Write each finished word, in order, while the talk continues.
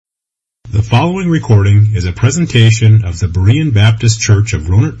The following recording is a presentation of the Berean Baptist Church of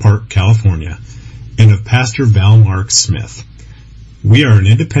Rohnert Park, California, and of Pastor Val Mark Smith. We are an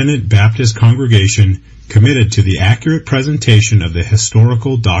independent Baptist congregation committed to the accurate presentation of the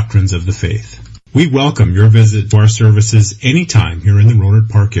historical doctrines of the faith. We welcome your visit to our services anytime here in the Rohnert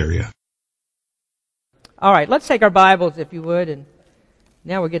Park area. All right, let's take our Bibles, if you would, and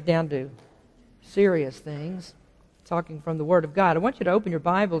now we'll get down to serious things, talking from the Word of God. I want you to open your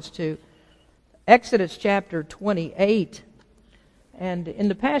Bibles to Exodus chapter 28. And in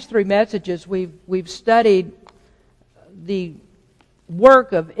the past three messages, we've studied the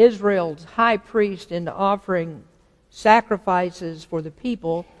work of Israel's high priest in offering sacrifices for the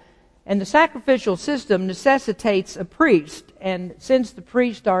people. And the sacrificial system necessitates a priest. And since the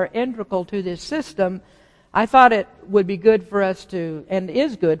priests are integral to this system, I thought it would be good for us to, and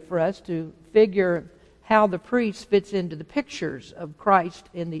is good for us to, figure how the priest fits into the pictures of Christ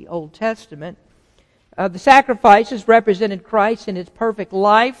in the Old Testament. The sacrifices represented Christ in His perfect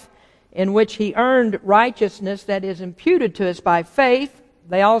life, in which He earned righteousness that is imputed to us by faith.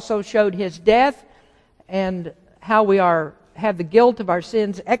 They also showed His death and how we have the guilt of our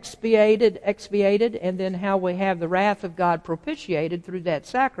sins expiated, and then how we have the wrath of God propitiated through that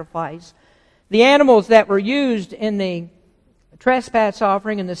sacrifice. The animals that were used in the trespass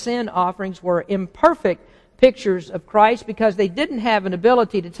offering and the sin offerings were imperfect pictures of Christ because they didn't have an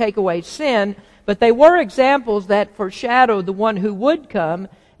ability to take away sin, but they were examples that foreshadowed the one who would come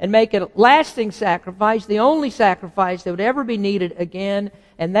and make a lasting sacrifice, the only sacrifice that would ever be needed again,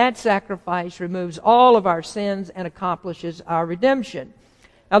 and that sacrifice removes all of our sins and accomplishes our redemption.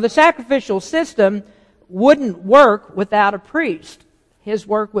 Now, the sacrificial system wouldn't work without a priest. His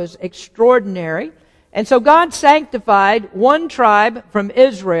work was extraordinary, and so God sanctified one tribe from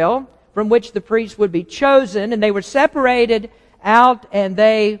Israel, from which the priests would be chosen, and they were separated out and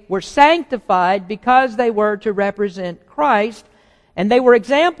they were sanctified because they were to represent Christ, and they were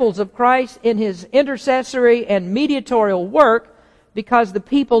examples of Christ in His intercessory and mediatorial work because the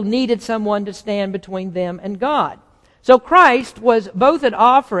people needed someone to stand between them and God. So Christ was both an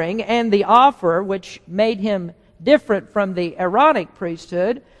offering and the offerer, which made Him different from the Aaronic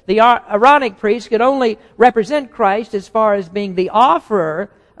priesthood. The Aaronic priest could only represent Christ as far as being the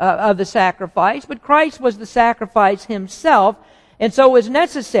offerer of the sacrifice, but Christ was the sacrifice Himself, and so it was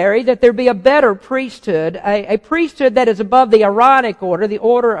necessary that there be a better priesthood, a priesthood that is above the Aaronic order, the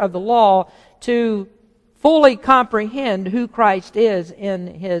order of the law, to fully comprehend who Christ is in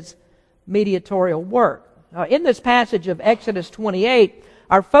His mediatorial work. Now, in this passage of Exodus 28,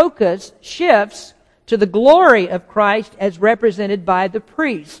 our focus shifts to the glory of Christ as represented by the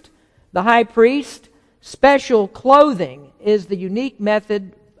priest. The high priest, special clothing is the unique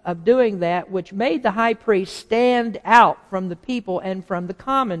method of doing that, which made the high priest stand out from the people and from the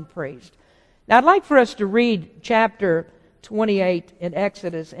common priest. Now, I'd like for us to read chapter 28 in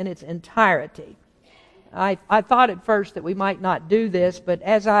Exodus in its entirety. I thought at first that we might not do this, but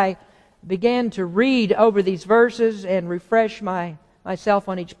as I began to read over these verses and refresh myself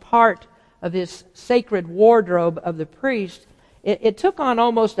on each part of this sacred wardrobe of the priest, it took on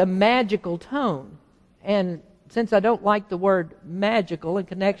almost a magical tone. And since I don't like the word magical in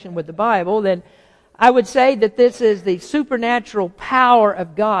connection with the Bible, then I would say that this is the supernatural power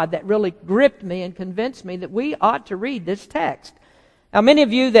of God that really gripped me and convinced me that we ought to read this text. Now, many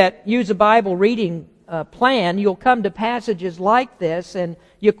of you that use a Bible reading plan, you'll come to passages like this and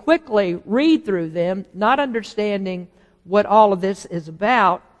you quickly read through them, not understanding what all of this is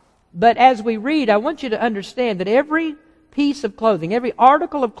about. But as we read, I want you to understand that every piece of clothing, every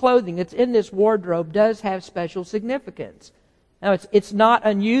article of clothing that's in this wardrobe does have special significance. Now, it's not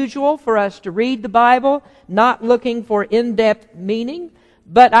unusual for us to read the Bible, not looking for in-depth meaning,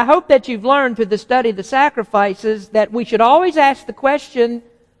 but I hope that you've learned through the study of the sacrifices that we should always ask the question,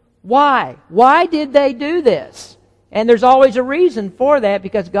 why? Why did they do this? And there's always a reason for that,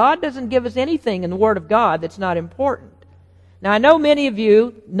 because God doesn't give us anything in the Word of God that's not important. Now, I know many of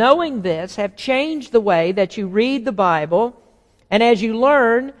you, knowing this, have changed the way that you read the Bible, and as you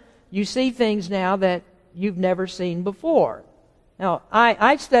learn, you see things now that you've never seen before. Now,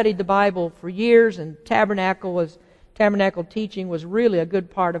 I studied the Bible for years, and tabernacle teaching was really a good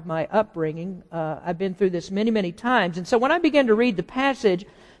part of my upbringing. I've been through this many, many times, and so when I began to read the passage,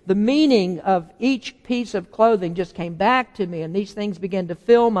 the meaning of each piece of clothing just came back to me, and these things began to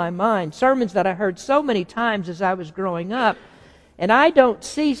fill my mind. Sermons that I heard so many times as I was growing up. And I don't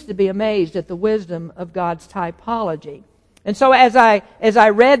cease to be amazed at the wisdom of God's typology. And so as I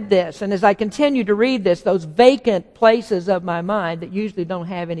read this, and as I continue to read this, those vacant places of my mind that usually don't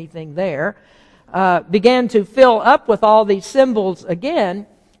have anything there, began to fill up with all these symbols again.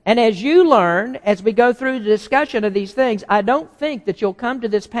 And as you learn, as we go through the discussion of these things, I don't think that you'll come to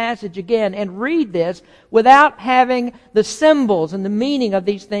this passage again and read this without having the symbols and the meaning of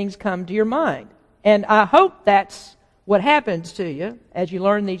these things come to your mind. And I hope that's what happens to you as you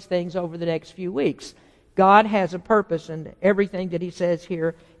learn these things over the next few weeks. God has a purpose in everything that He says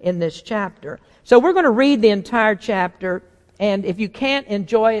here in this chapter. So we're going to read the entire chapter, and if you can't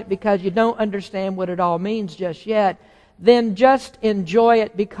enjoy it because you don't understand what it all means just yet, then just enjoy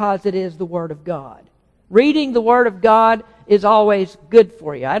it because it is the Word of God. Reading the Word of God is always good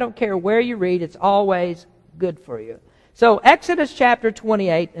for you. I don't care where you read, it's always good for you. So Exodus chapter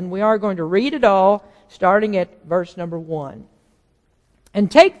 28, and we are going to read it all, starting at verse number 1. And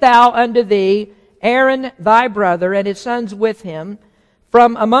take thou unto thee Aaron thy brother and his sons with him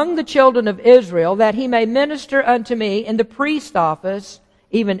from among the children of Israel, that he may minister unto me in the priest office,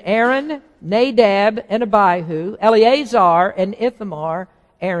 even Aaron, Nadab, and Abihu, Eleazar, and Ithamar,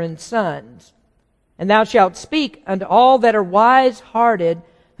 Aaron's sons. And thou shalt speak unto all that are wise-hearted,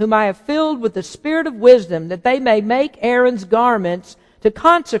 whom I have filled with the spirit of wisdom, that they may make Aaron's garments to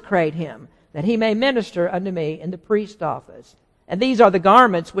consecrate him, that he may minister unto me in the priest office. And these are the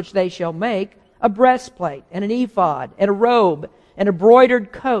garments which they shall make: a breastplate, and an ephod, and a robe, and a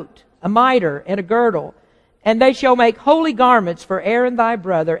broidered coat, a mitre, and a girdle. And they shall make holy garments for Aaron thy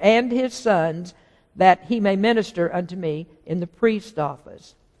brother and his sons, that he may minister unto me in the priest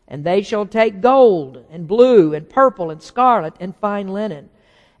office. And they shall take gold, and blue, and purple, and scarlet, and fine linen.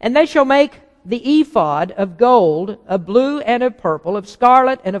 And they shall make the ephod of gold, of blue, and of purple, of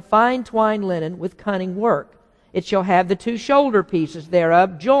scarlet, and of fine twined linen, with cunning work. It shall have the two shoulder pieces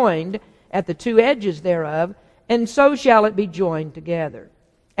thereof joined at the two edges thereof, and so shall it be joined together.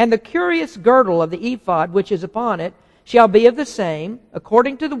 And the curious girdle of the ephod which is upon it shall be of the same,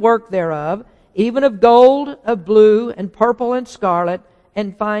 according to the work thereof, even of gold, of blue, and purple, and scarlet,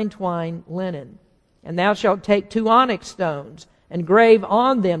 and fine twined linen. And thou shalt take 2 onyx stones, and grave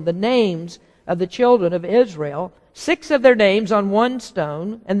on them the names of the children of Israel, 6 of their names on one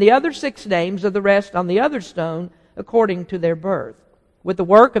stone, and the other 6 names of the rest on the other stone, according to their birth. With the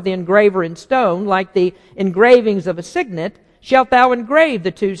work of the engraver in stone, like the engravings of a signet, shalt thou engrave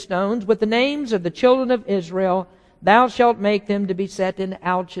the 2 stones with the names of the children of Israel. Thou shalt make them to be set in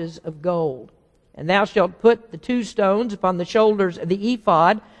ouches of gold. And thou shalt put the 2 stones upon the shoulders of the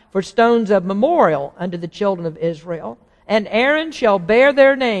ephod for stones of memorial unto the children of Israel. And Aaron shall bear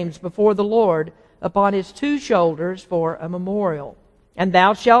their names before the Lord upon his 2 shoulders for a memorial. And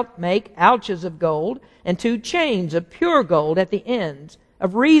thou shalt make ouches of gold, and 2 chains of pure gold at the ends.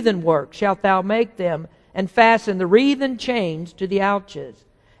 Of wreathen work shalt thou make them, and fasten the wreathen chains to the ouches.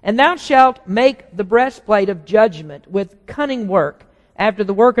 And thou shalt make the breastplate of judgment with cunning work. After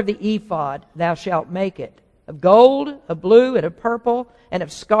the work of the ephod thou shalt make it. Of gold, of blue, and of purple, and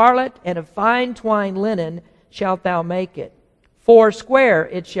of scarlet, and of fine twined linen shalt thou make it. 4 square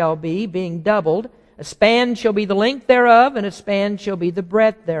it shall be, being doubled. A span shall be the length thereof, and a span shall be the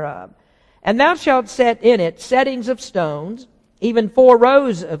breadth thereof. And thou shalt set in it settings of stones, even 4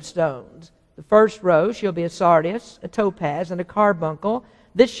 rows of stones. The first row shall be a sardius, a topaz, and a carbuncle.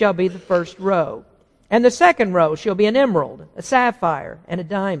 This shall be the first row. And the second row shall be an emerald, a sapphire, and a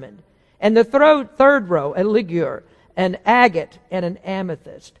diamond. And the third row a ligure, an agate, and an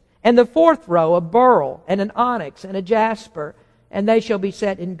amethyst. And the fourth row a beryl, and an onyx, and a jasper. And they shall be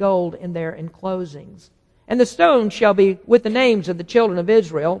set in gold in their enclosings. And the stones shall be with the names of the children of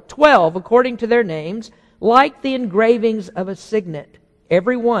Israel, 12 according to their names, like the engravings of a signet.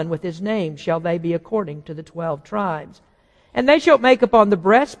 Every one with his name shall they be according to the 12 tribes. And they shall make upon the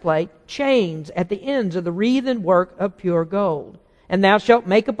breastplate chains at the ends of the wreathen work of pure gold. And thou shalt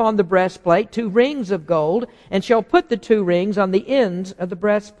make upon the breastplate 2 rings of gold, and shalt put the 2 rings on the ends of the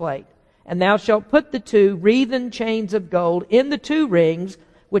breastplate. And thou shalt put the 2 wreathen chains of gold in the 2 rings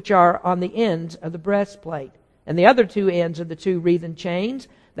which are on the ends of the breastplate. And the other 2 ends of the 2 wreathen chains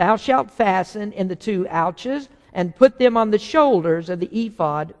thou shalt fasten in the 2 ouches, and put them on the shoulders of the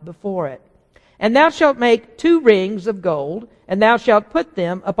ephod before it. And thou shalt make 2 rings of gold, and thou shalt put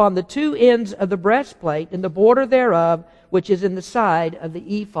them upon the 2 ends of the breastplate in the border thereof, which is in the side of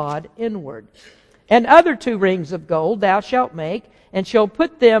the ephod inward. And other 2 rings of gold thou shalt make, and shalt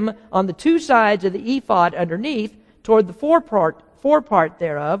put them on the 2 sides of the ephod underneath, toward the forepart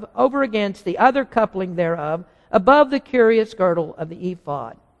thereof, over against the other coupling thereof, above the curious girdle of the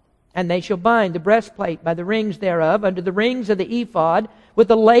ephod. And they shall bind the breastplate by the rings thereof under the rings of the ephod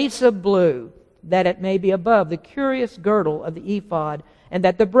with a lace of blue, that it may be above the curious girdle of the ephod, and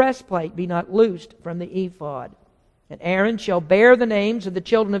that the breastplate be not loosed from the ephod. And Aaron shall bear the names of the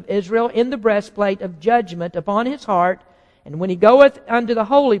children of Israel in the breastplate of judgment upon his heart, and when he goeth unto the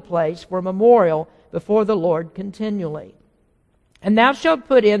holy place for a memorial before the Lord continually. And thou shalt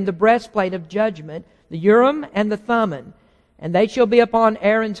put in the breastplate of judgment, the Urim and the Thummim, and they shall be upon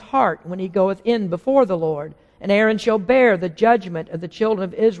Aaron's heart when he goeth in before the Lord. And Aaron shall bear the judgment of the children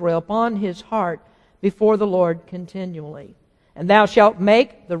of Israel upon his heart before the Lord continually. And thou shalt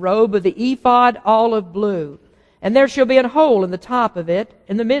make the robe of the ephod olive blue, and there shall be an hole in the top of it,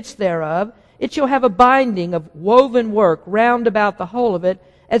 in the midst thereof. It shall have a binding of woven work round about the whole of it,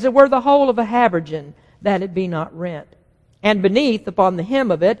 as it were the hole of a habergeon, that it be not rent. And beneath, upon the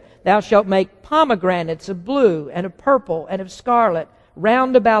hem of it, thou shalt make pomegranates of blue, and of purple, and of scarlet,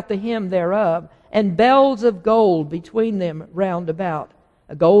 round about the hem thereof, and bells of gold between them round about.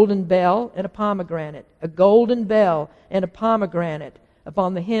 A golden bell and a pomegranate, a golden bell and a pomegranate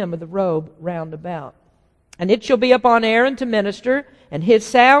upon the hem of the robe round about. And it shall be upon Aaron to minister, and his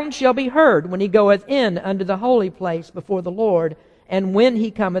sound shall be heard when he goeth in unto the holy place before the Lord, and when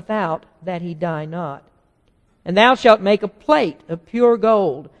he cometh out, that he die not. And thou shalt make a plate of pure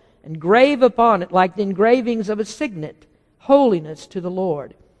gold, and grave upon it like the engravings of a signet, holiness to the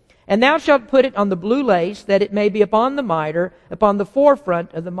Lord. And thou shalt put it on the blue lace, that it may be upon the mitre, upon the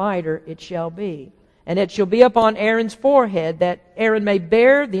forefront of the mitre it shall be. And it shall be upon Aaron's forehead, that Aaron may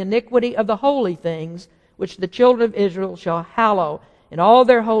bear the iniquity of the holy things, which the children of Israel shall hallow in all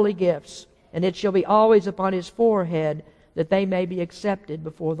their holy gifts. And it shall be always upon his forehead, that they may be accepted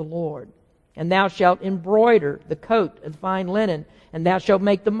before the Lord. And thou shalt embroider the coat of fine linen, and thou shalt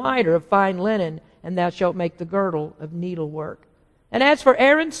make the mitre of fine linen, and thou shalt make the girdle of needlework. And as for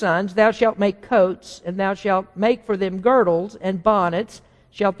Aaron's sons, thou shalt make coats, and thou shalt make for them girdles, and bonnets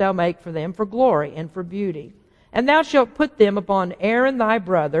shalt thou make for them for glory and for beauty. And thou shalt put them upon Aaron thy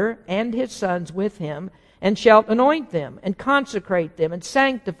brother, and his sons with him, and shalt anoint them, and consecrate them, and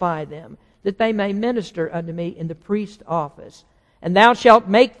sanctify them, that they may minister unto me in the priest's office. And thou shalt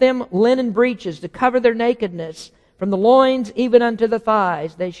make them linen breeches to cover their nakedness, from the loins even unto the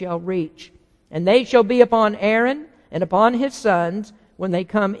thighs they shall reach. And they shall be upon Aaron and upon his sons when they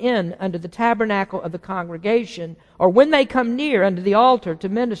come in unto the tabernacle of the congregation, or when they come near unto the altar to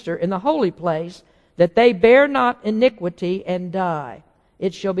minister in the holy place, that they bear not iniquity and die.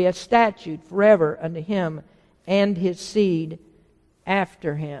 It shall be a statute forever unto him and his seed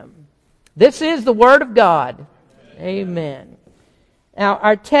after him. This is the word of God. Amen. Now,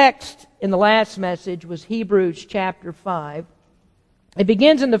 our text in the last message was Hebrews chapter 5. It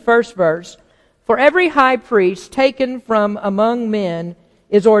begins in the first verse. For every high priest taken from among men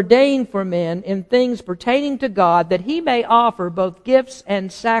is ordained for men in things pertaining to God, that he may offer both gifts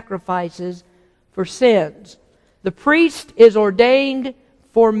and sacrifices for sins. The priest is ordained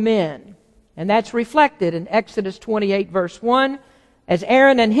for men. And that's reflected in Exodus 28 verse 1, as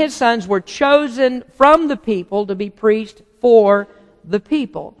Aaron and his sons were chosen from the people to be priests for the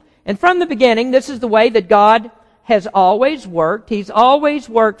people. And from the beginning, this is the way that God has always worked. He's always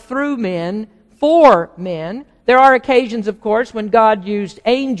worked through men, for men. There are occasions, of course, when God used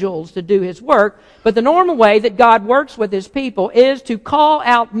angels to do His work, but the normal way that God works with His people is to call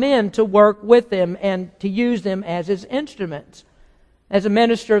out men to work with them and to use them as His instruments. As a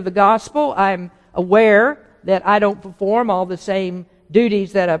minister of the gospel, I'm aware that I don't perform all the same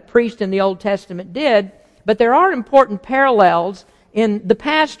duties that a priest in the Old Testament did, but there are important parallels in the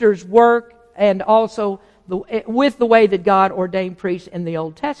pastor's work and also with the way that God ordained priests in the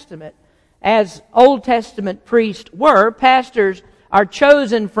Old Testament. As Old Testament priests were, pastors are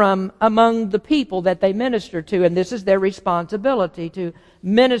chosen from among the people that they minister to, and this is their responsibility, to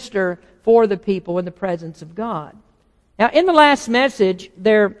minister for the people in the presence of God. Now, in the last message,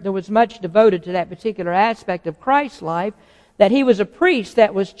 there was much devoted to that particular aspect of Christ's life, that He was a priest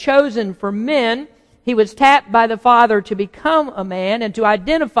that was chosen for men. He was tapped by the Father to become a man and to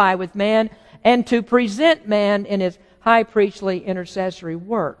identify with man and to present man in His high priestly intercessory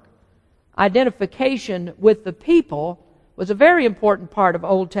work. Identification with the people was a very important part of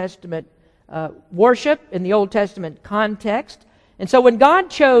Old Testament worship in the Old Testament context. And so when God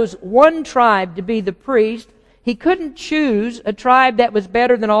chose one tribe to be the priest, He couldn't choose a tribe that was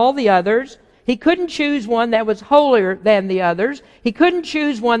better than all the others. He couldn't choose one that was holier than the others. He couldn't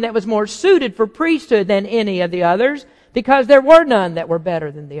choose one that was more suited for priesthood than any of the others, because there were none that were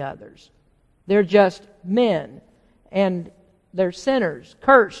better than the others. They're just men, and they're sinners,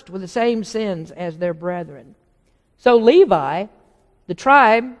 cursed with the same sins as their brethren. So Levi, the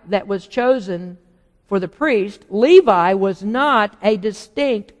tribe that was chosen for the priest, Levi was not a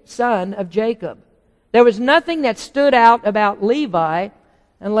distinct son of Jacob. There was nothing that stood out about Levi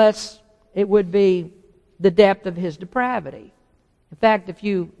unless it would be the depth of his depravity. In fact, if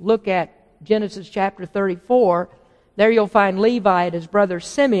you look at Genesis chapter 34, There you'll find Levi and his brother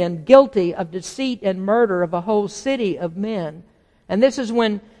Simeon guilty of deceit and murder of a whole city of men. And this is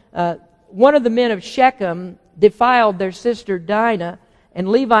when one of the men of Shechem defiled their sister Dinah, and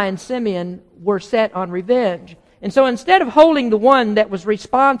Levi and Simeon were set on revenge. And so instead of holding the one that was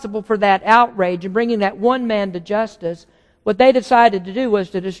responsible for that outrage and bringing that one man to justice, what they decided to do was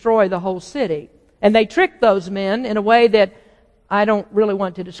to destroy the whole city. And they tricked those men in a way that I don't really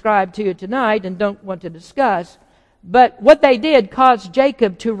want to describe to you tonight and don't want to discuss. But what they did caused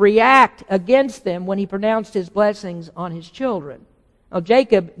Jacob to react against them when he pronounced his blessings on his children. Now,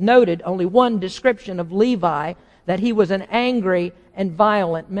 Jacob noted only one description of Levi, that he was an angry and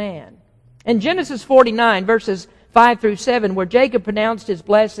violent man. In Genesis 49, verses 5 through 7, where Jacob pronounced his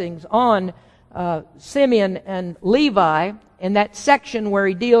blessings on Simeon and Levi, in that section where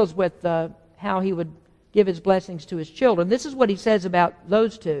he deals with how he would give his blessings to his children, this is what he says about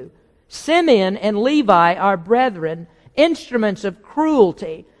those two. Simeon and Levi are brethren, instruments of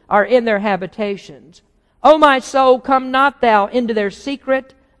cruelty are in their habitations. O my soul, come not thou into their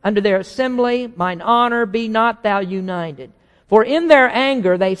secret, under their assembly, mine honor, be not thou united. For in their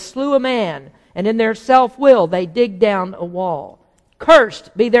anger they slew a man, and in their self-will they digged down a wall.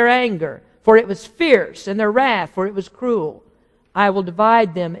 Cursed be their anger, for it was fierce, and their wrath, for it was cruel. I will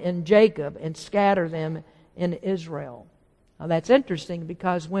divide them in Jacob and scatter them in Israel. Now that's interesting,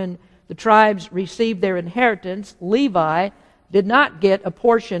 because when the tribes received their inheritance, Levi did not get a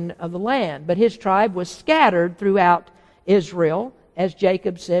portion of the land, but his tribe was scattered throughout Israel, as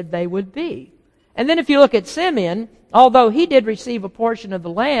Jacob said they would be. And then if you look at Simeon, although he did receive a portion of the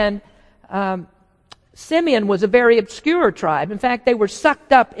land, Simeon was a very obscure tribe. In fact, they were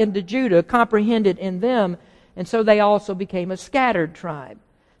sucked up into Judah, comprehended in them, and so they also became a scattered tribe.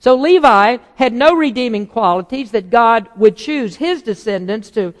 So Levi had no redeeming qualities that God would choose his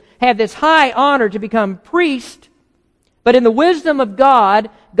descendants to have this high honor to become priest. But in the wisdom of God,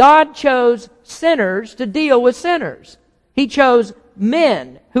 God chose sinners to deal with sinners. He chose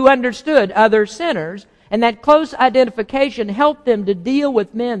men who understood other sinners, and that close identification helped them to deal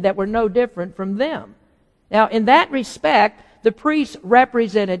with men that were no different from them. Now, in that respect, the priests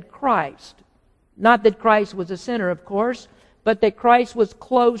represented Christ. Not that Christ was a sinner, of course, but that Christ was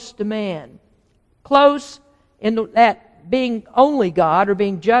close to man. Close in that being only God, or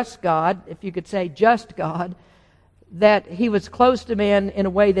being just God, if you could say just God, that he was close to man in a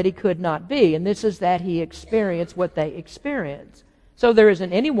way that he could not be. And this is that he experienced what they experienced. So there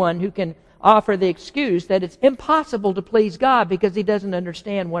isn't anyone who can offer the excuse that it's impossible to please God because he doesn't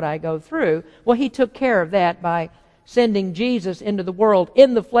understand what I go through. Well, he took care of that by sending Jesus into the world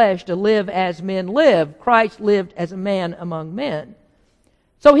in the flesh to live as men live. Christ lived as a man among men.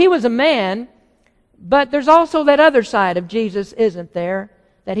 So he was a man, but there's also that other side of Jesus, isn't there?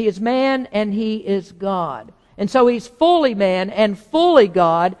 That he is man and he is God. And so he's fully man and fully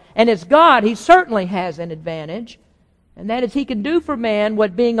God, and as God, he certainly has an advantage, and that is he can do for man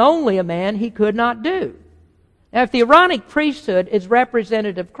what being only a man he could not do. Now, if the Aaronic priesthood is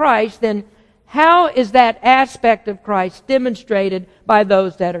representative of Christ, then how is that aspect of Christ demonstrated by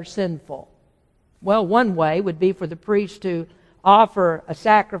those that are sinful? Well, one way would be for the priest to offer a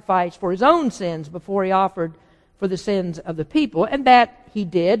sacrifice for his own sins before he offered for the sins of the people, and that he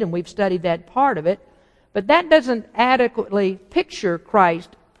did, and we've studied that part of it. But that doesn't adequately picture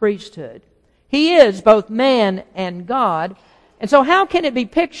Christ's priesthood. He is both man and God. And so how can it be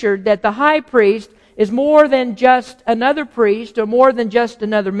pictured that the high priest is more than just another priest or more than just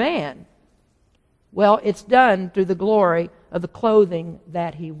another man? Well, it's done through the glory of the clothing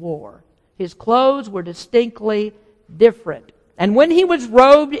that he wore. His clothes were distinctly different. And when he was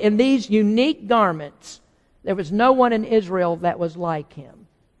robed in these unique garments, there was no one in Israel that was like him.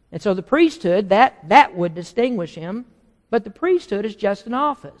 And so the priesthood, that would distinguish him, but the priesthood is just an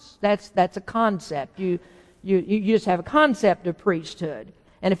office. That's a concept. You just have a concept of priesthood.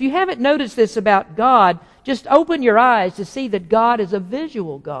 And if you haven't noticed this about God, just open your eyes to see that God is a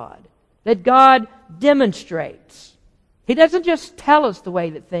visual God, that God demonstrates. He doesn't just tell us the way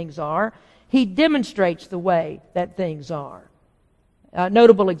that things are, He demonstrates the way that things are. A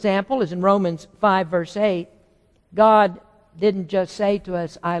notable example is in Romans 5, verse 8. God didn't just say to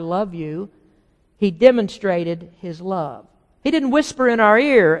us, I love you. He demonstrated His love. He didn't whisper in our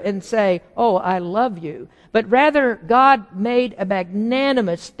ear and say, oh, I love you. But rather, God made a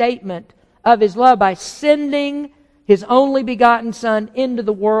magnanimous statement of His love by sending His only begotten Son into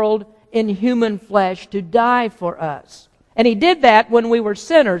the world in human flesh to die for us. And He did that when we were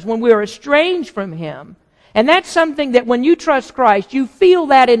sinners, when we were estranged from Him. And that's something that when you trust Christ, you feel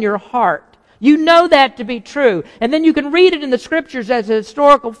that in your heart. You know that to be true. And then you can read it in the Scriptures as a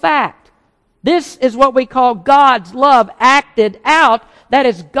historical fact. This is what we call God's love acted out. That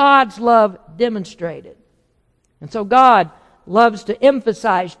is God's love demonstrated. And so God loves to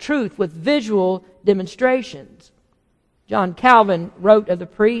emphasize truth with visual demonstrations. John Calvin wrote of the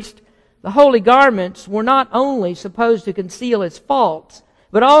priest, the holy garments were not only supposed to conceal his faults,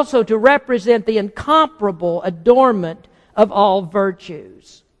 but also to represent the incomparable adornment of all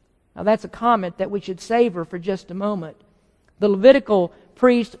virtues. Now that's a comment that we should savor for just a moment. The Levitical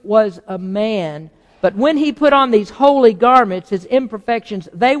priest was a man, but when he put on these holy garments, his imperfections,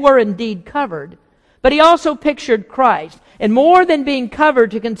 they were indeed covered. But he also pictured Christ. And more than being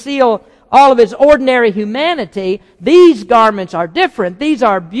covered to conceal all of his ordinary humanity, these garments are different. These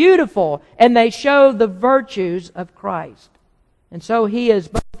are beautiful, and they show the virtues of Christ. And so he is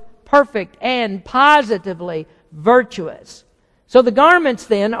both perfect and positively virtuous. So the garments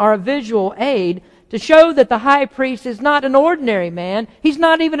then are a visual aid to show that the high priest is not an ordinary man. He's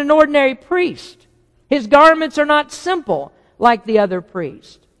not even an ordinary priest. His garments are not simple like the other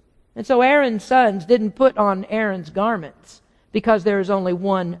priests. And so Aaron's sons didn't put on Aaron's garments because there is only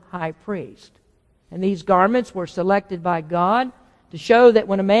one high priest. And these garments were selected by God to show that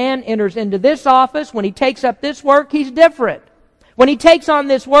when a man enters into this office, when he takes up this work, he's different. When he takes on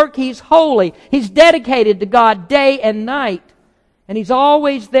this work, he's holy. He's dedicated to God day and night. And he's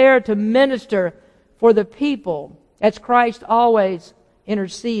always there to minister for the people, as Christ always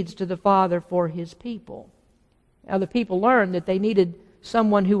intercedes to the Father for His people. Now the people learned that they needed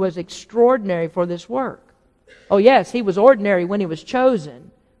someone who was extraordinary for this work. Oh yes, he was ordinary when he was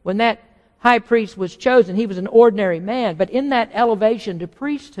chosen. When that high priest was chosen, he was an ordinary man. But in that elevation to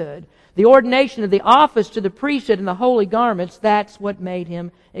priesthood, the ordination of the office to the priesthood and the holy garments, that's what made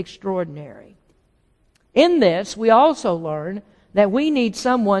him extraordinary. In this, we also learn that we need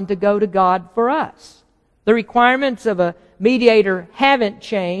someone to go to God for us. The requirements of a mediator haven't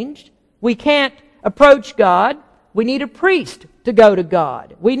changed. We can't approach God. We need a priest to go to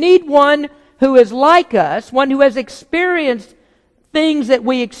God. We need one who is like us, one who has experienced things that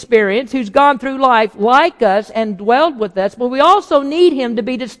we experience, who's gone through life like us and dwelled with us, but we also need him to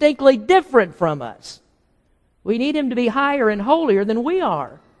be distinctly different from us. We need him to be higher and holier than we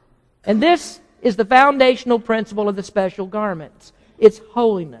are. And this is the foundational principle of the special garments. It's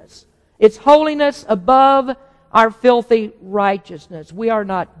holiness. It's holiness above our filthy righteousness. We are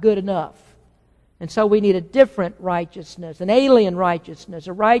not good enough. And so we need a different righteousness, an alien righteousness,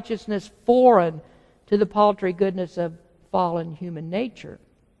 a righteousness foreign to the paltry goodness of fallen human nature.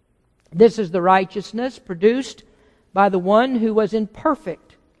 This is the righteousness produced by the one who was in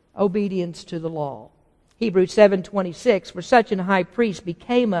perfect obedience to the law. Hebrews 7:26, for such an high priest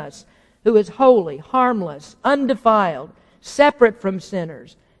became us, who is holy, harmless, undefiled, separate from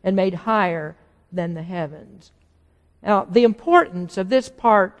sinners, and made higher than the heavens. Now, the importance of this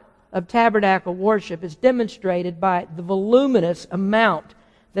part of tabernacle worship is demonstrated by the voluminous amount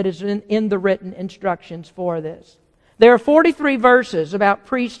that is in the written instructions for this. There are 43 verses about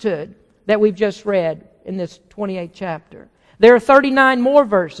priesthood that we've just read in this 28th chapter. There are 39 more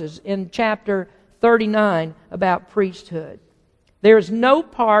verses in chapter 39 about priesthood. There is no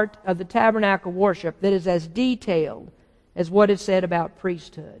part of the tabernacle worship that is as detailed as what is said about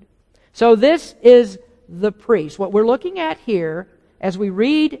priesthood. So this is the priest. What we're looking at here, as we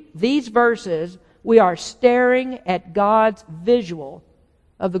read these verses, we are staring at God's visual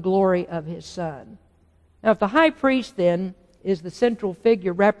of the glory of His Son. Now, if the high priest then is the central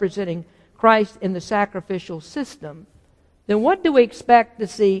figure representing Christ in the sacrificial system, then what do we expect to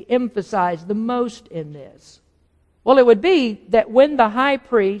see emphasized the most in this? Well, it would be that when the high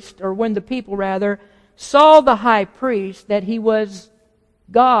priest, or when the people rather, saw the high priest, that he was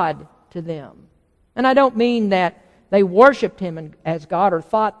God to them. And I don't mean that they worshipped him as God or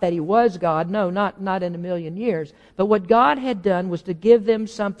thought that he was God. No, not in a million years. But what God had done was to give them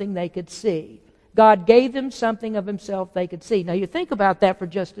something they could see. God gave them something of Himself they could see. Now you think about that for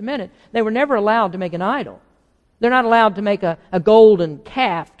just a minute. They were never allowed to make an idol. They're not allowed to make a golden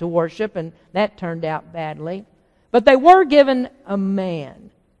calf to worship, and that turned out badly. But they were given a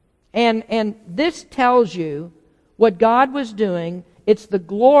man. And this tells you what God was doing. It's the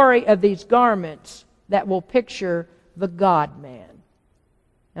glory of these garments that will picture the God-man.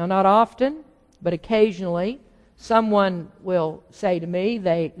 Now, not often, but occasionally, someone will say to me,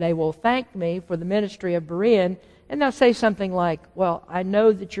 they will thank me for the ministry of Berean, and they'll say something like, well, I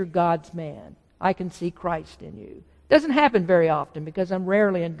know that you're God's man. I can see Christ in you. It doesn't happen very often because I'm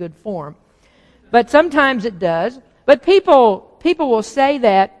rarely in good form. But sometimes it does. But people will say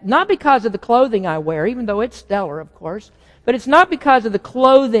that not because of the clothing I wear, even though it's stellar, of course, but it's not because of the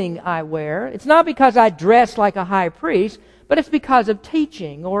clothing I wear. It's not because I dress like a high priest, but it's because of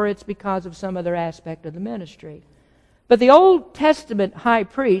teaching, or it's because of some other aspect of the ministry. But the Old Testament high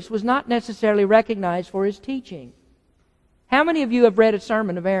priest was not necessarily recognized for his teaching. How many of you have read a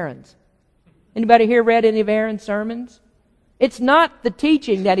sermon of Aaron's? Anybody here read any of Aaron's sermons? It's not the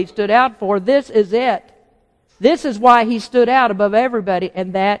teaching that he stood out for. This is it. This is why he stood out above everybody,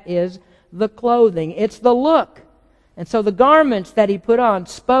 and that is the clothing. It's the look. And so the garments that he put on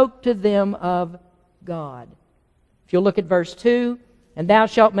spoke to them of God. If you'll look at verse 2, and thou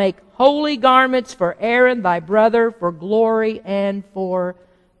shalt make holy garments for Aaron thy brother, for glory and for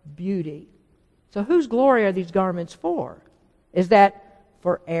beauty. So whose glory are these garments for? Is that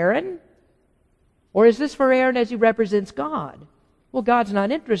for Aaron? Or is this for Aaron as he represents God? Well, God's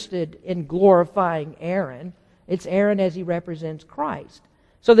not interested in glorifying Aaron. It's Aaron as he represents Christ.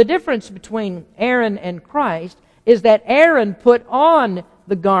 So the difference between Aaron and Christ is that Aaron put on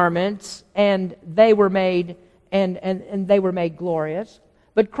the garments and they were made and they were made glorious.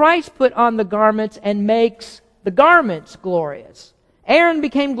 But Christ put on the garments and makes the garments glorious. Aaron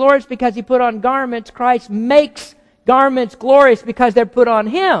became glorious because he put on garments. Christ makes garments glorious because they're put on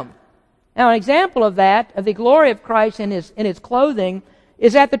him. Now, an example of that, of the glory of Christ in his clothing,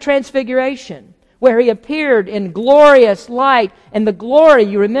 is at the Transfiguration, where he appeared in glorious light, and the glory,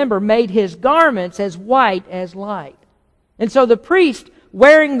 you remember, made his garments as white as light. And so the priest,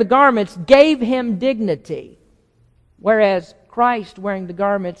 wearing the garments, gave him dignity, whereas Christ, wearing the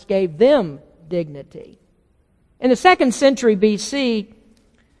garments, gave them dignity. In the 2nd century B.C.,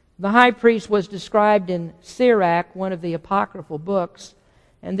 the high priest was described in Sirach, one of the apocryphal books,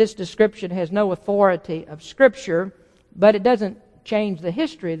 and this description has no authority of Scripture, but it doesn't change the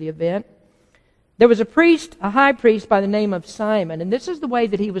history of the event. There was a high priest by the name of Simon, and this is the way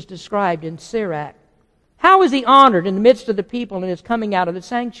that he was described in Sirach. How was he honored in the midst of the people in his coming out of the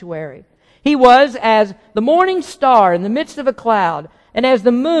sanctuary? He was as the morning star in the midst of a cloud, and as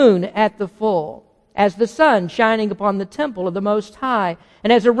the moon at the full, as the sun shining upon the temple of the Most High,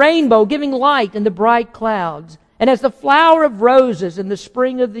 and as a rainbow giving light in the bright clouds, and as the flower of roses in the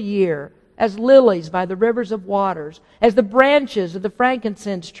spring of the year, as lilies by the rivers of waters, as the branches of the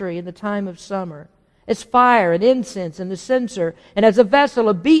frankincense tree in the time of summer, as fire and incense in the censer, and as a vessel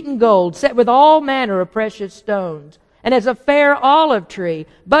of beaten gold set with all manner of precious stones, and as a fair olive tree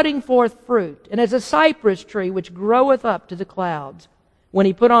budding forth fruit, and as a cypress tree which groweth up to the clouds. When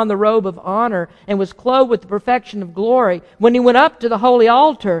he put on the robe of honor and was clothed with the perfection of glory, when he went up to the holy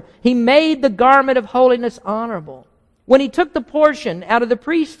altar, he made the garment of holiness honorable. When he took the portion out of the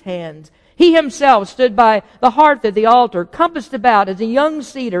priest's hands, he himself stood by the hearth of the altar, compassed about as a young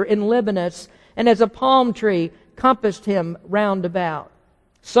cedar in Libanus, and as a palm tree compassed him round about.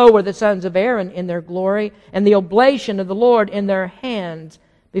 So were the sons of Aaron in their glory, and the oblation of the Lord in their hands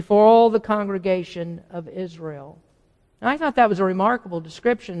before all the congregation of Israel. Now, I thought that was a remarkable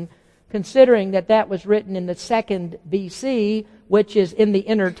description, considering that that was written in the 2nd BC, which is in the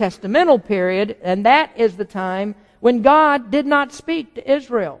intertestamental period, and that is the time when God did not speak to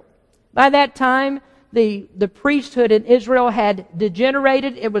Israel. By that time, the priesthood in Israel had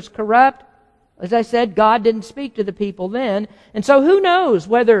degenerated. It was corrupt. As I said, God didn't speak to the people then. And so who knows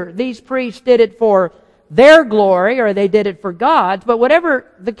whether these priests did it for their glory or they did it for God's. But whatever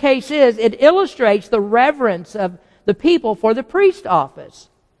the case is, it illustrates the reverence of the people for the priest office.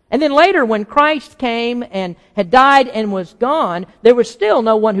 And then later, when Christ came and had died and was gone, there was still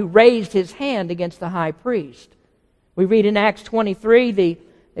no one who raised his hand against the high priest. We read in Acts 23 the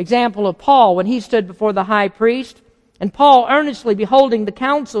example of Paul when he stood before the high priest. And Paul, earnestly beholding the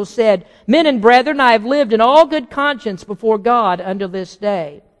council, said, Men and brethren, I have lived in all good conscience before God until this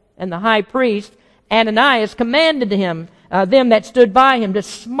day. And the high priest, Ananias, commanded him, them that stood by him, to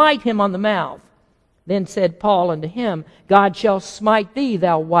smite him on the mouth. Then said Paul unto him, God shall smite thee,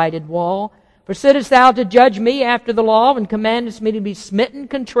 thou whited wall. For sittest thou to judge me after the law, and commandest me to be smitten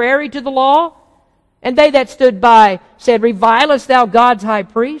contrary to the law? And they that stood by said, Revilest thou God's high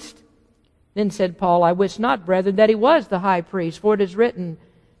priest? Then said Paul, I wist not, brethren, that he was the high priest, for it is written,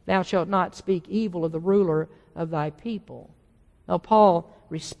 Thou shalt not speak evil of the ruler of thy people. Now Paul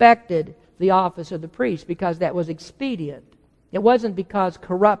respected the office of the priest because that was expedient. It wasn't because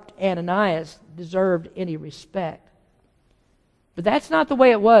corrupt Ananias deserved any respect. But that's not the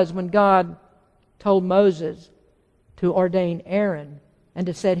way it was when God told Moses to ordain Aaron and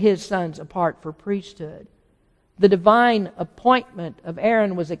to set his sons apart for priesthood. The divine appointment of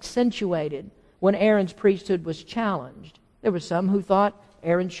Aaron was accentuated when Aaron's priesthood was challenged. There were some who thought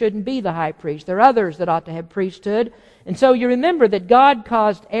Aaron shouldn't be the high priest. There are others that ought to have priesthood. And so you remember that God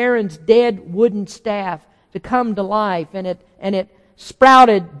caused Aaron's dead wooden staff to come to life, and it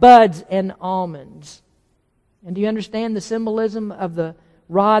sprouted buds and almonds. And do you understand the symbolism of the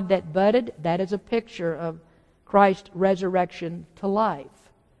rod that budded? That is a picture of Christ's resurrection to life.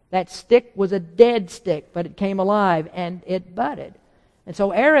 That stick was a dead stick, but it came alive and it budded. And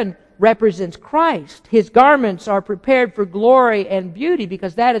so Aaron represents Christ. His garments are prepared for glory and beauty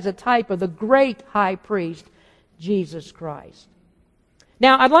because that is a type of the great high priest, Jesus Christ.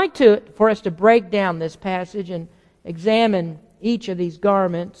 Now, I'd like for us to break down this passage and examine each of these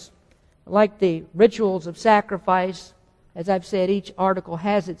garments. Like the rituals of sacrifice, as I've said, each article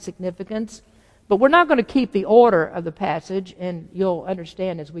has its significance. But we're not going to keep the order of the passage, and you'll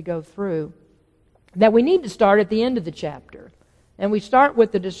understand as we go through that we need to start at the end of the chapter. And we start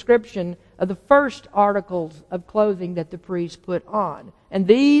with the description of the first articles of clothing that the priest put on. And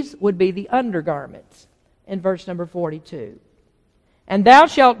these would be the undergarments in verse number 42. And thou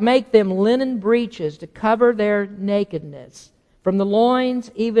shalt make them linen breeches to cover their nakedness. From the loins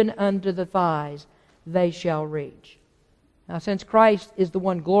even unto the thighs they shall reach. Now, since Christ is the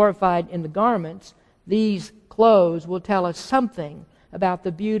one glorified in the garments, these clothes will tell us something about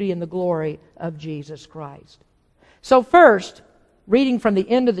the beauty and the glory of Jesus Christ. So first, reading from the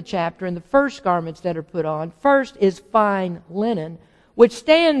end of the chapter, and the first garments that are put on, first is fine linen, which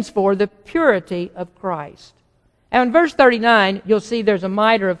stands for the purity of Christ. Now in verse 39, you'll see there's a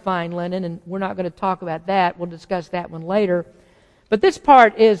mitre of fine linen, and we're not going to talk about that. We'll discuss that one later. But this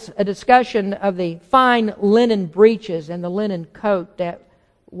part is a discussion of the fine linen breeches and the linen coat that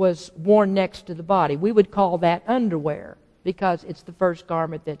was worn next to the body. We would call that underwear because it's the first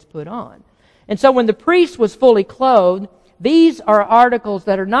garment that's put on. And so when the priest was fully clothed, these are articles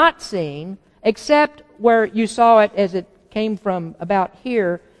that are not seen except where you saw it as it came from about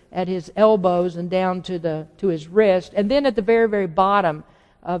here at his elbows and down to his wrist, and then at the very, very bottom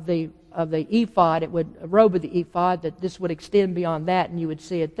of the ephod, it would a robe of the ephod, that this would extend beyond that, and you would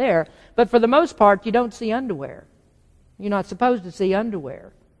see it there. But for the most part, you don't see underwear. You're not supposed to see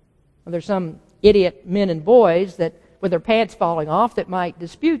underwear. Well, there's some idiot men and boys that, with their pants falling off, that might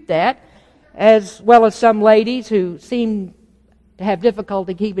dispute that, as well as some ladies who seem to have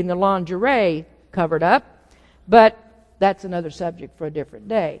difficulty keeping the lingerie covered up. But that's another subject for a different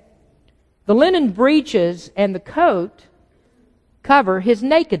day. The linen breeches and the coat cover his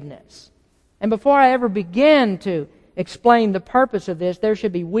nakedness. And before I ever begin to explain the purpose of this, there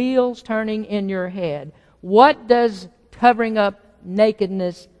should be wheels turning in your head. What does covering up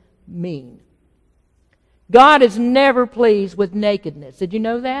nakedness mean? God is never pleased with nakedness. Did you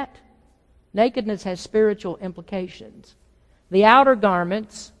know that? Nakedness has spiritual implications. The outer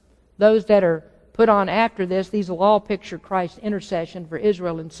garments, those that are put on after this, these will all picture Christ's intercession for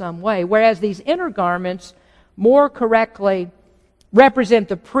Israel in some way, whereas these inner garments more correctly represent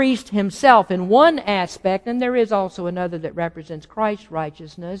the priest himself in one aspect, and there is also another that represents Christ's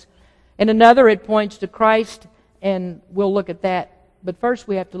righteousness. In another, it points to Christ, and we'll look at that. But first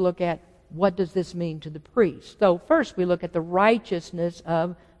we have to look at what does this mean to the priest. So first we look at the righteousness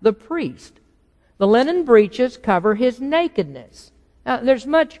of the priest. The linen breeches cover his nakedness. Now, there's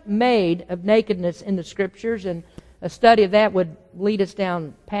much made of nakedness in the Scriptures, and a study of that would lead us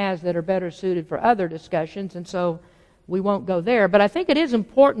down paths that are better suited for other discussions, and so we won't go there. But I think it is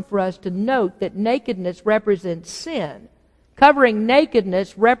important for us to note that nakedness represents sin. Covering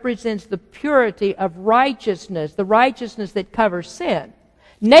nakedness represents the purity of righteousness, the righteousness that covers sin.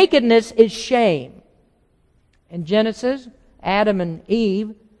 Nakedness is shame. In Genesis, Adam and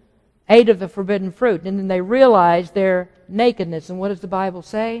Eve ate of the forbidden fruit, and then they realized their nakedness. And what does the Bible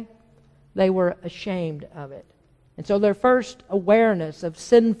say? They were ashamed of it. And so their first awareness of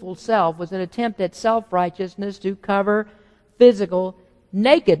sinful self was an attempt at self-righteousness to cover physical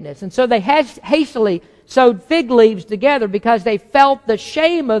nakedness. And so they hastily sewed fig leaves together because they felt the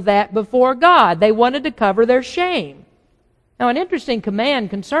shame of that before God. They wanted to cover their shame. Now, an interesting command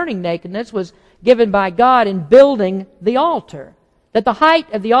concerning nakedness was given by God in building the altar, that the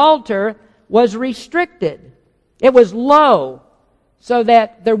height of the altar was restricted. It was low, so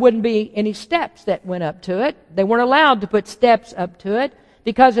that there wouldn't be any steps that went up to it. They weren't allowed to put steps up to it,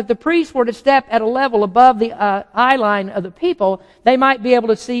 because if the priests were to step at a level above the eye line of the people, they might be able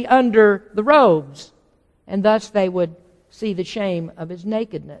to see under the robes, and thus they would see the shame of his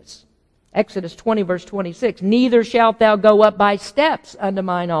nakedness. Exodus 20, verse 26, "Neither shalt thou go up by steps unto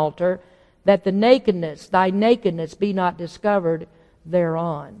mine altar, that the nakedness, thy nakedness, be not discovered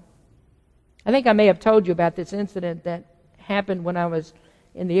thereon." I think I may have told you about this incident that happened when I was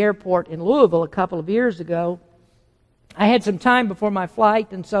in the airport in Louisville a couple of years ago. I had some time before my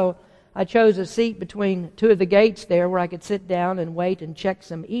flight, and so I chose a seat between two of the gates there where I could sit down and wait and check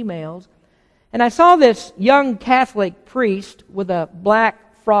some emails. And I saw this young Catholic priest with a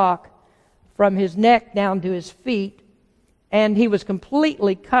black frock from his neck down to his feet, and he was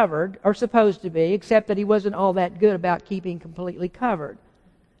completely covered, or supposed to be, except that he wasn't all that good about keeping completely covered.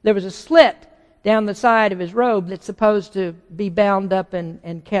 There was a slit down the side of his robe that's supposed to be bound up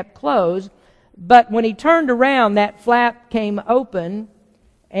and kept closed, but when he turned around, that flap came open,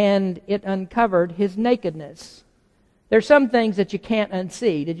 and it uncovered his nakedness. There's some things that you can't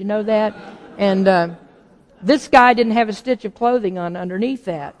unsee. Did you know that? And this guy didn't have a stitch of clothing on underneath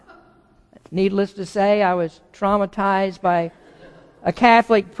that. Needless to say, I was traumatized by a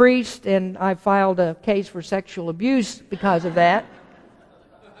Catholic priest, and I filed a case for sexual abuse because of that.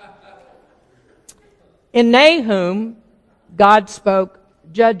 In Nahum, God spoke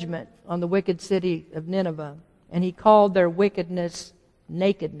judgment on the wicked city of Nineveh, and He called their wickedness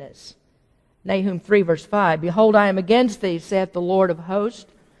nakedness. Nahum 3 verse 5, Behold, I am against thee, saith the Lord of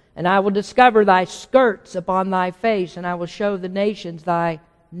hosts, and I will discover thy skirts upon thy face, and I will show the nations thy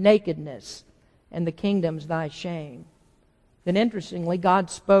nakedness, and the kingdoms thy shame. Then interestingly, God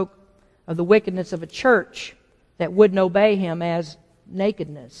spoke of the wickedness of a church that wouldn't obey Him as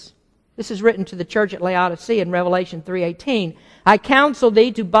nakedness. This is written to the church at Laodicea in Revelation 3:18. I counsel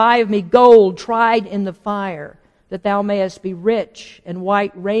thee to buy of me gold tried in the fire, that thou mayest be rich, and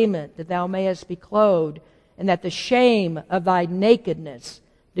white raiment, that thou mayest be clothed, and that the shame of thy nakedness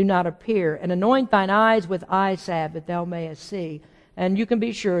do not appear, and anoint thine eyes with eye salve, that thou mayest see. And you can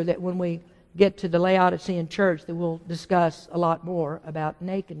be sure that when we get to the Laodicean church, that we'll discuss a lot more about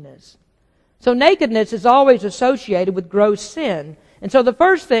nakedness. So nakedness is always associated with gross sin. And so the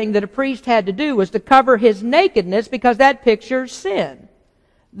first thing that a priest had to do was to cover his nakedness, because that pictures sin.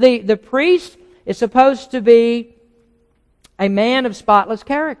 The priest is supposed to be a man of spotless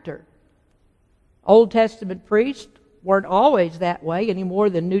character. Old Testament priests weren't always that way any more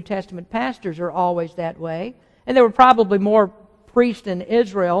than New Testament pastors are always that way. And there were probably more priests in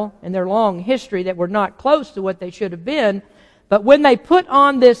Israel in their long history that were not close to what they should have been. But when they put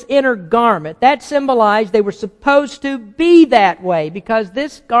on this inner garment, that symbolized they were supposed to be that way, because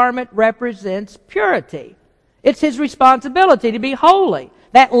this garment represents purity. It's his responsibility to be holy.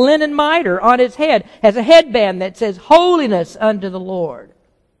 That linen mitre on his head has a headband that says, Holiness unto the Lord.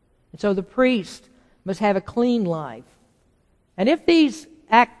 And so the priest must have a clean life. And if these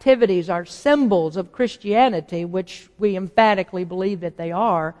activities are symbols of Christianity, which we emphatically believe that they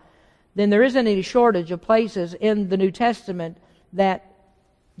are, then there isn't any shortage of places in the New Testament that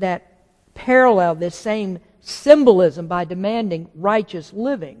parallel this same symbolism by demanding righteous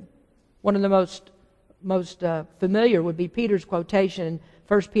living. One of the most familiar would be Peter's quotation in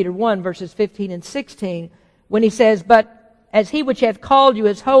 1 Peter 1, verses 15 and 16, when he says, But as he which hath called you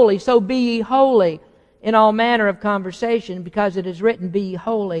is holy, so be ye holy in all manner of conversation, because it is written, Be ye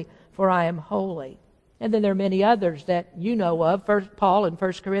holy, for I am holy. And then there are many others that you know of. First Paul in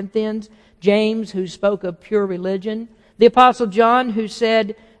 1 Corinthians, James, who spoke of pure religion, the Apostle John, who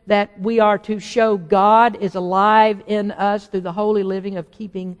said that we are to show God is alive in us through the holy living of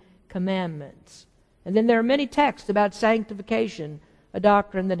keeping commandments. And then there are many texts about sanctification, a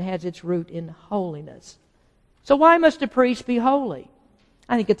doctrine that has its root in holiness. So why must a priest be holy?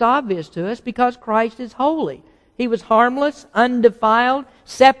 I think it's obvious to us, because Christ is holy. He was harmless, undefiled,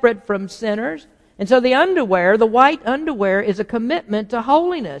 separate from sinners. And so the underwear, the white underwear, is a commitment to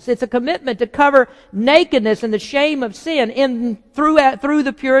holiness. It's a commitment to cover nakedness and the shame of sin through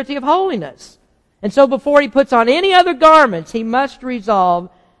the purity of holiness. And so before he puts on any other garments, he must resolve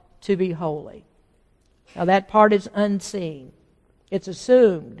to be holy. Now that part is unseen. It's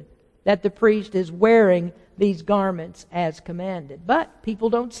assumed that the priest is wearing these garments as commanded. But people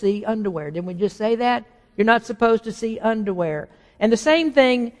don't see underwear. Didn't we just say that? You're not supposed to see underwear. And the same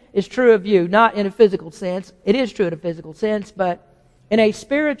thing is true of you, not in a physical sense. It is true in a physical sense, but in a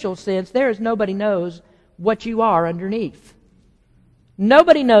spiritual sense, nobody knows what you are underneath.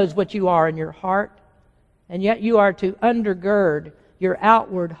 Nobody knows what you are in your heart, and yet you are to undergird your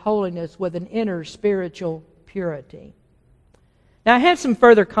outward holiness with an inner spiritual purity. Now, I have some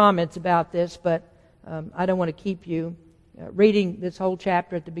further comments about this, but I don't want to keep you reading this whole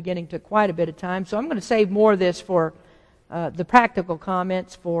chapter at the beginning. Took quite a bit of time, so I'm going to save more of this for the practical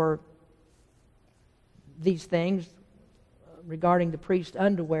comments for these things regarding the priest's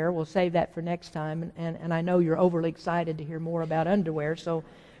underwear. We'll save that for next time, and I know you're overly excited to hear more about underwear, so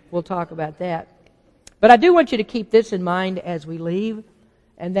we'll talk about that. But I do want you to keep this in mind as we leave,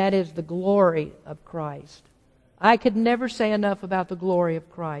 and that is the glory of Christ. I could never say enough about the glory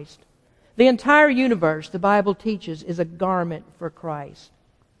of Christ. The entire universe, the Bible teaches, is a garment for Christ.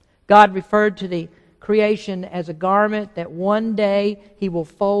 God referred to the creation as a garment that one day He will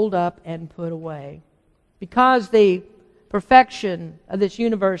fold up and put away. Because the perfection of this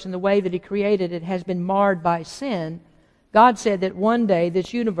universe and the way that He created it has been marred by sin, God said that one day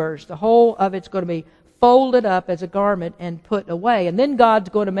this universe, the whole of it's going to be folded up as a garment and put away. And then God's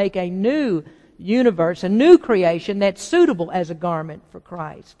going to make a new universe, a new creation that's suitable as a garment for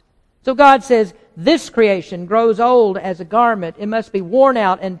Christ. So God says, this creation grows old as a garment. It must be worn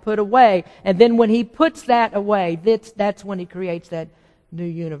out and put away. And then when He puts that away, that's when He creates that new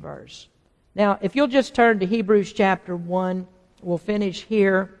universe. Now, if you'll just turn to Hebrews chapter 1, we'll finish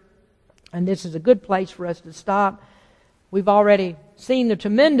here. And this is a good place for us to stop. We've already seen the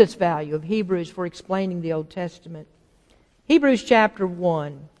tremendous value of Hebrews for explaining the Old Testament. Hebrews chapter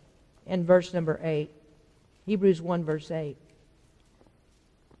 1 and verse number 8. Hebrews 1 verse 8.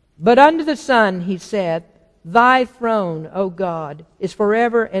 But unto the Son He saith, Thy throne, O God, is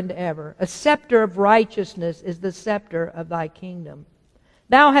forever and ever. A scepter of righteousness is the scepter of Thy kingdom.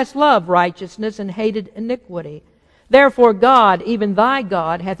 Thou hast loved righteousness and hated iniquity. Therefore God, even Thy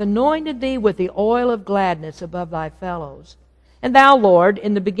God, hath anointed Thee with the oil of gladness above Thy fellows. And Thou, Lord,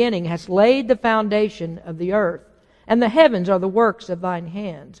 in the beginning hast laid the foundation of the earth, and the heavens are the works of Thine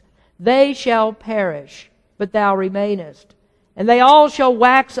hands. They shall perish, but Thou remainest. And they all shall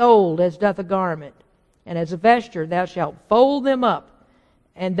wax old as doth a garment. And as a vesture Thou shalt fold them up,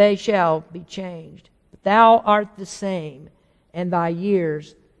 and they shall be changed. But Thou art the same, and Thy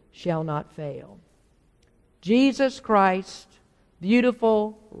years shall not fail. Jesus Christ,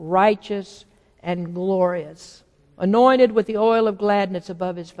 beautiful, righteous, and glorious, anointed with the oil of gladness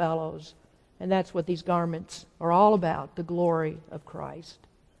above His fellows. And that's what these garments are all about, the glory of Christ.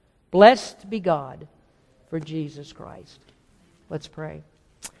 Blessed be God for Jesus Christ. Let's pray.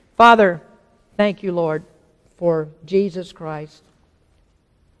 Father, thank You, Lord, for Jesus Christ.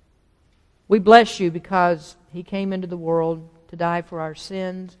 We bless You because He came into the world to die for our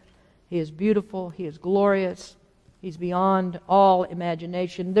sins. He is beautiful. He is glorious. He's beyond all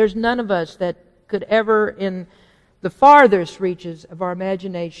imagination. There's none of us that could ever, in the farthest reaches of our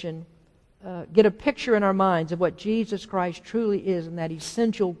imagination, get a picture in our minds of what Jesus Christ truly is and that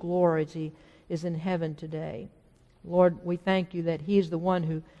essential glory as He is in heaven today. Lord, we thank You that He is the one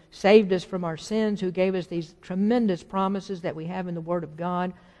who saved us from our sins, who gave us these tremendous promises that we have in the Word of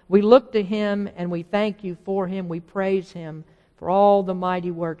God. We look to Him and we thank You for Him. We praise Him for all the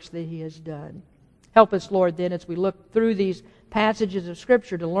mighty works that He has done. Help us, Lord, then, as we look through these passages of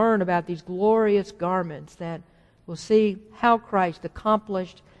Scripture to learn about these glorious garments, that we'll see how Christ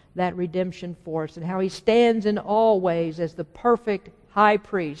accomplished that redemption for us and how He stands in all ways as the perfect high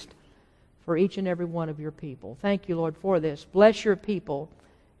priest for each and every one of Your people. Thank You, Lord, for this. Bless Your people,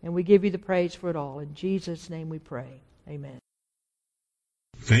 and we give You the praise for it all. In Jesus' name we pray. Amen.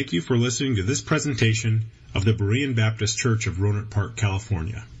 Thank you for listening to this presentation of the Berean Baptist Church of Rohnert Park,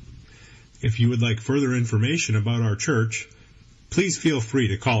 California. If you would like further information about our church, please feel free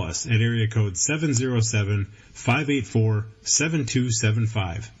to call us at area code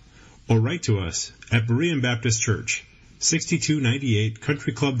 707-584-7275 or write to us at Berean Baptist Church, 6298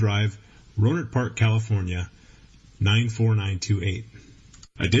 Country Club Drive, Rohnert Park, California, 94928.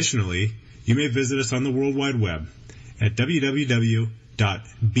 Additionally, you may visit us on the World Wide Web at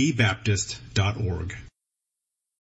www.bbaptist.org.